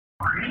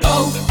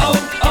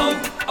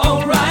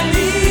O'Reilly!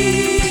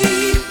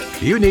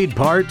 You need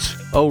parts?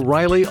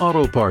 O'Reilly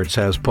Auto Parts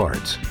has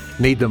parts.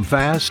 Need them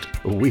fast?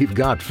 We've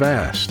got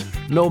fast.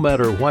 No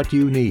matter what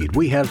you need,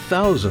 we have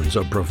thousands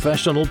of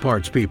professional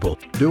parts people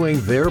doing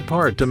their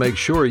part to make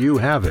sure you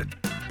have it.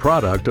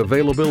 Product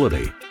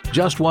availability.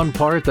 Just one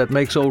part that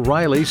makes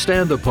O'Reilly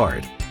stand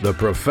apart. The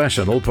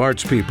professional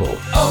parts people.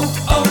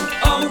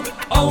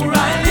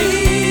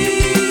 O'Reilly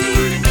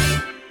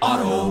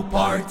Auto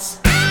Parts.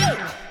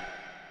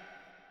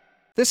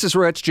 This is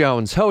Rich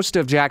Jones, host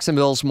of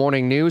Jacksonville's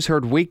Morning News,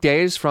 heard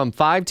weekdays from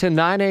 5 to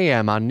 9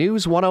 a.m. on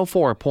News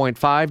 104.5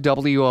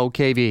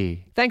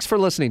 WOKV. Thanks for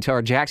listening to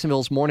our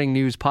Jacksonville's Morning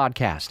News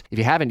podcast. If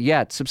you haven't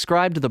yet,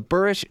 subscribe to the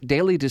Burrish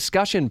Daily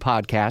Discussion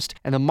podcast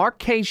and the Mark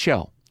Kaye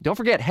Show. Don't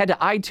forget, head to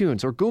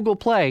iTunes or Google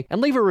Play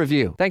and leave a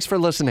review. Thanks for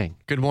listening.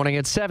 Good morning.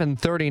 It's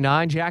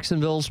 7:39.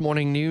 Jacksonville's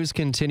Morning News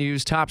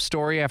continues. Top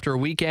story after a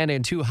weekend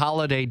and 2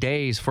 holiday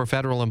days for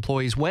federal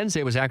employees.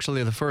 Wednesday was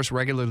actually the first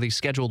regularly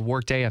scheduled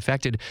workday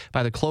affected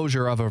by the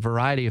closure of a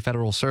variety of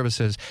federal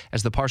services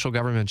as the partial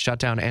government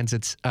shutdown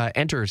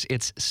enters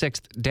its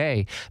 6th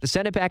day. The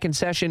Senate back in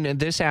session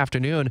this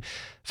afternoon.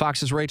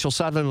 Fox's Rachel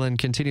Sutherland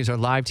continues our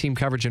live team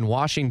coverage in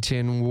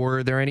Washington.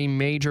 Were there any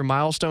major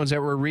milestones that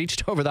were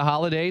reached over the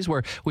holidays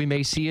where we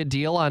may see a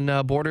deal on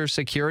border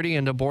security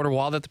and a border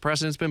wall that the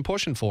president's been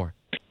pushing for?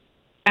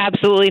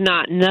 Absolutely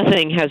not.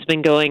 Nothing has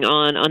been going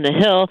on the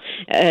Hill.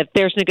 If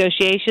there's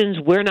negotiations,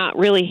 we're not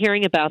really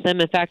hearing about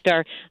them. In fact,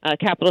 our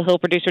Capitol Hill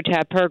producer,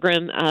 Tab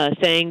Pergram,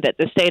 saying that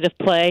the state of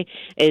play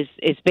is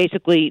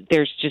basically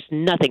there's just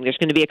nothing. There's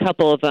going to be a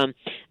couple of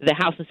the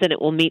House and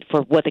Senate will meet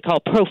for what they call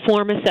pro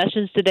forma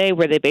sessions today,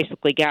 where they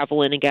basically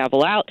gavel in and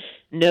gavel out.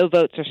 No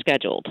votes are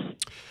scheduled.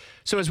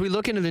 So as we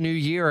look into the new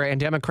year and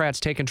Democrats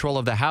take control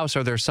of the House,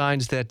 are there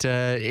signs that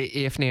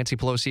if Nancy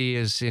Pelosi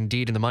is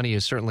indeed, and the money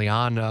is certainly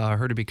on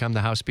her to become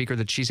the House Speaker,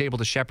 that she's able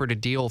to shepherd a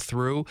deal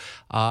through,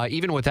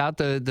 even without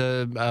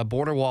the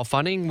border wall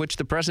funding, which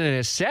the president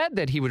has said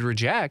that he would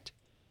reject?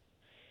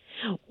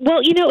 Well,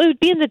 it would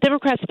be in the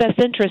Democrats' best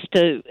interest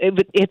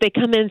if they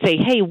come in and say,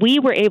 hey, we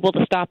were able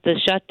to stop this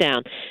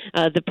shutdown.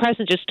 The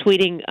president just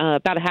tweeting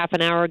about a half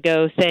an hour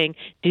ago saying,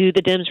 do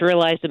the Dems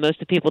realize that most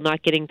of the people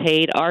not getting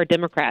paid are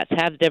Democrats?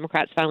 Have the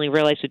Democrats finally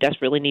realized we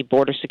desperately need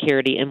border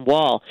security and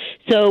wall?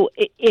 So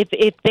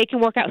if they can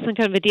work out some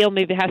kind of a deal,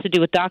 maybe it has to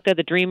do with DACA,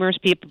 the Dreamers,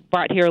 people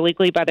brought here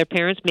illegally by their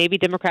parents, maybe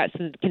Democrats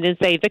can then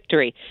say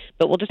victory.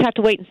 But we'll just have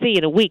to wait and see.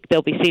 In a week,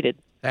 they'll be seated.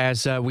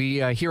 As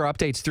we hear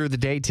updates through the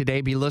day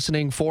today, be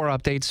listening for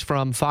updates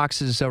from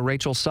Fox's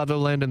Rachel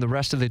Sutherland and the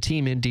rest of the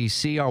team in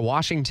D.C. Our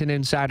Washington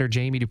insider,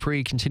 Jamie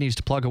Dupree, continues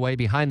to plug away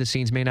behind the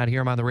scenes. May not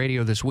hear him on the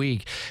radio this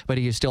week, but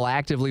he is still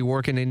actively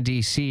working in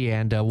D.C.,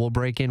 and we'll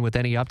break in with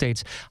any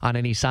updates on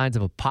any signs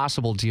of a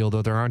possible deal,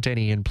 though there aren't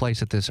any in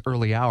place at this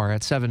early hour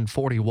at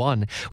 7:41.